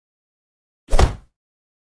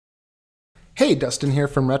Hey, Dustin here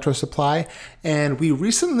from RetroSupply, and we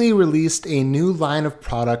recently released a new line of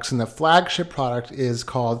products, and the flagship product is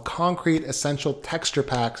called Concrete Essential Texture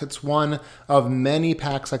Packs. It's one of many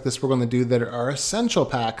packs like this we're going to do that are essential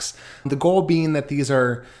packs. The goal being that these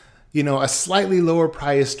are, a slightly lower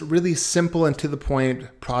priced, really simple and to the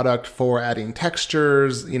point product for adding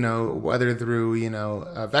textures, whether through,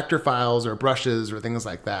 vector files or brushes or things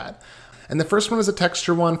like that. And the first one is a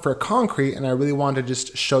texture one for concrete, and I really wanted to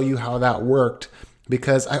just show you how that worked,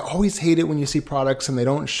 because I always hate it when you see products and they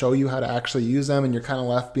don't show you how to actually use them, and you're kind of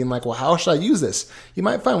left being like, well, how should I use this? You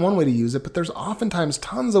might find one way to use it, but there's oftentimes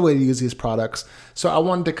tons of ways to use these products. So I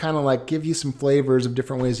wanted to kind of like give you some flavors of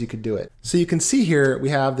different ways you could do it. So you can see here,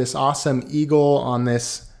 we have this awesome eagle on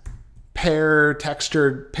this pear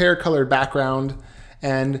colored background.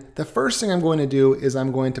 And the first thing I'm going to do is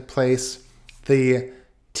I'm going to place the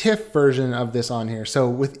TIFF version of this on here. So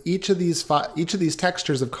with each of these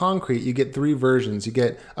textures of concrete, you get three versions. You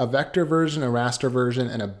get a vector version, a raster version,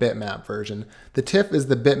 and a bitmap version. The TIFF is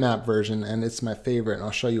the bitmap version, and it's my favorite, and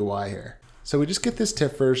I'll show you why here. So we just get this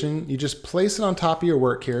TIFF version. You just place it on top of your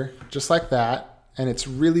work here, just like that, and it's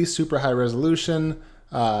really super high resolution,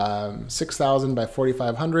 6000 by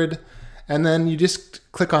 4500. And then you just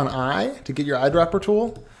click on I to get your eyedropper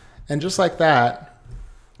tool, and just like that,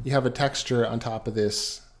 you have a texture on top of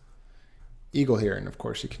this eagle here. And of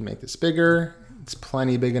course you can make this bigger. It's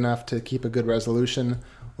plenty big enough to keep a good resolution,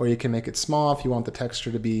 or you can make it small if you want the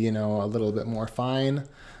texture to be, a little bit more fine.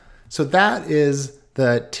 So that is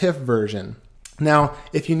the TIFF version. Now,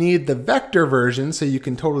 if you need the vector version, so you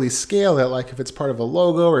can totally scale it, like if it's part of a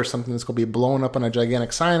logo or something that's going to be blown up on a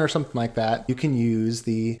gigantic sign or something like that, you can use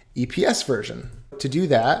the EPS version. To do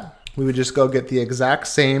that, we would just go get the exact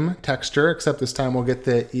same texture, except this time we'll get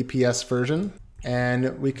the EPS version,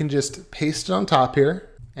 and we can just paste it on top here.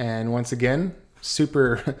 And once again,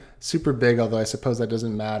 super big, although I suppose that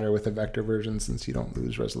doesn't matter with the vector version since you don't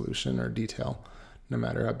lose resolution or detail, no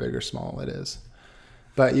matter how big or small it is.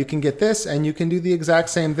 But you can get this and you can do the exact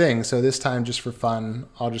same thing. So this time, just for fun,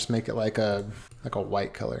 I'll just make it like a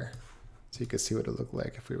white color, so you can see what it looked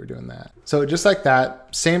like if we were doing that. So just like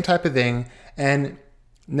that, same type of thing. And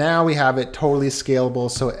now we have it totally scalable,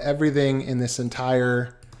 so everything in this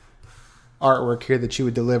entire artwork here that you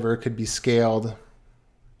would deliver could be scaled. And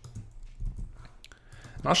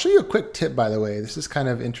I'll show you a quick tip, by the way. This is kind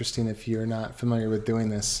of interesting if you're not familiar with doing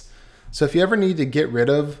this. So if you ever need to get rid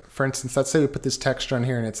of, for instance, let's say we put this texture on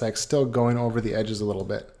here and it's like still going over the edges a little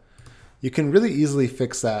bit. You can really easily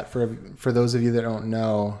fix that for those of you that don't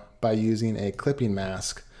know by using a clipping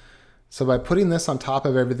mask. So by putting this on top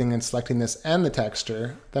of everything and selecting this and the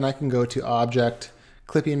texture, then I can go to Object,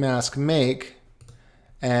 Clipping Mask, Make,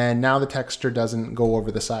 and now the texture doesn't go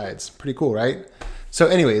over the sides. Pretty cool, right? So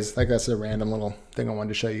anyways, like that's a random little thing I wanted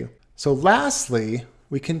to show you. So lastly,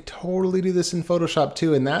 we can totally do this in Photoshop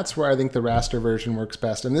too, and that's where I think the raster version works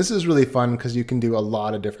best. And this is really fun because you can do a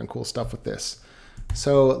lot of different cool stuff with this.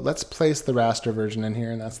 So let's place the raster version in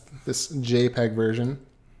here, and that's this JPEG version.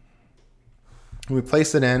 We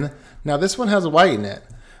place it in. Now this one has white in it,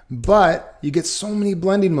 but you get so many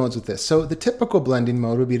blending modes with this. So the typical blending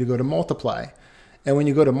mode would be to go to multiply. And when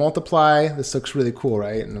you go to multiply, this looks really cool,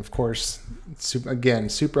 right? And of course, again,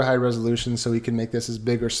 super high resolution, so we can make this as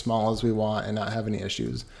big or small as we want and not have any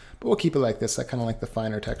issues. But we'll keep it like this. I kind of like the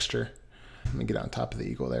finer texture. Let me get on top of the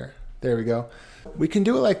eagle there. There we go. We can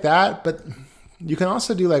do it like that, but you can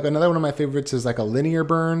also do like another one of my favorites is like a linear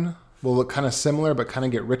burn. Will look kind of similar, but kind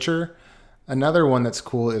of get richer. Another one that's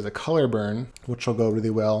cool is a color burn, which will go really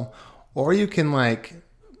well. Or you can like,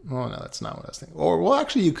 oh no, that's not what I was thinking. Or well,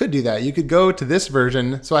 actually you could do that. You could go to this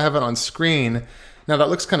version. So I have it on screen. Now that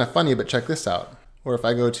looks kind of funny, but check this out. Or if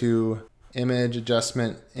I go to Image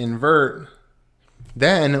Adjustment, Invert,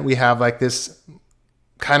 then we have like this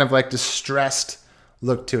kind of like distressed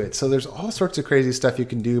look to it. So there's all sorts of crazy stuff you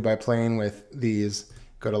can do by playing with these.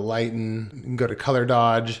 Go to Lighten, go to Color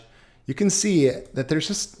Dodge. You can see that there's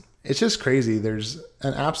just, it's just crazy. There's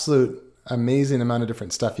an absolute amazing amount of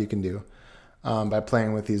different stuff you can do by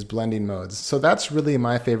playing with these blending modes. So that's really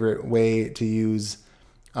my favorite way to use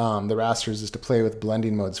the rasters, is to play with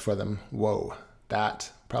blending modes for them. Whoa,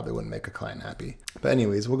 that probably wouldn't make a client happy. But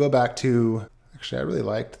anyways, we'll go back to, actually I really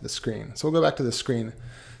liked the screen. So we'll go back to the screen.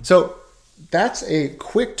 So that's a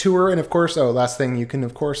quick tour. And of course, last thing, you can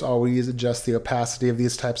of course always adjust the opacity of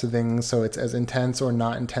these types of things so it's as intense or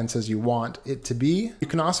not intense as you want it to be. You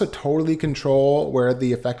can also totally control where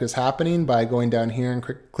the effect is happening by going down here and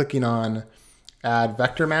clicking on Add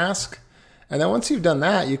Vector Mask. And then once you've done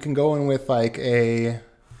that, you can go in with like any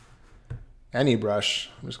brush.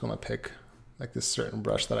 I'm just gonna pick like this certain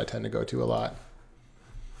brush that I tend to go to a lot.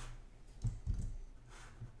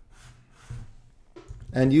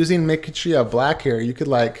 And using Mixture of black here, you could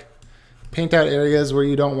like paint out areas where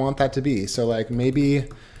you don't want that to be. So like maybe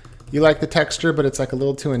you like the texture, but it's like a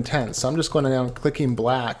little too intense. So I'm just going down clicking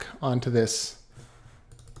black onto this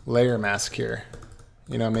layer mask here.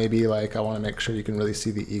 You know, maybe like I want to make sure you can really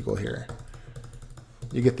see the eagle here.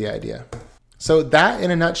 You get the idea. So that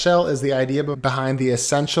in a nutshell is the idea behind the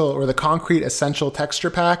essential or the concrete essential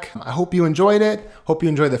texture pack. I hope you enjoyed it. Hope you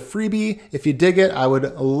enjoy the freebie. If you dig it, I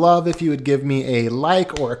would love if you would give me a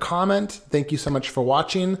like or a comment. Thank you so much for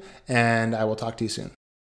watching, and I will talk to you soon.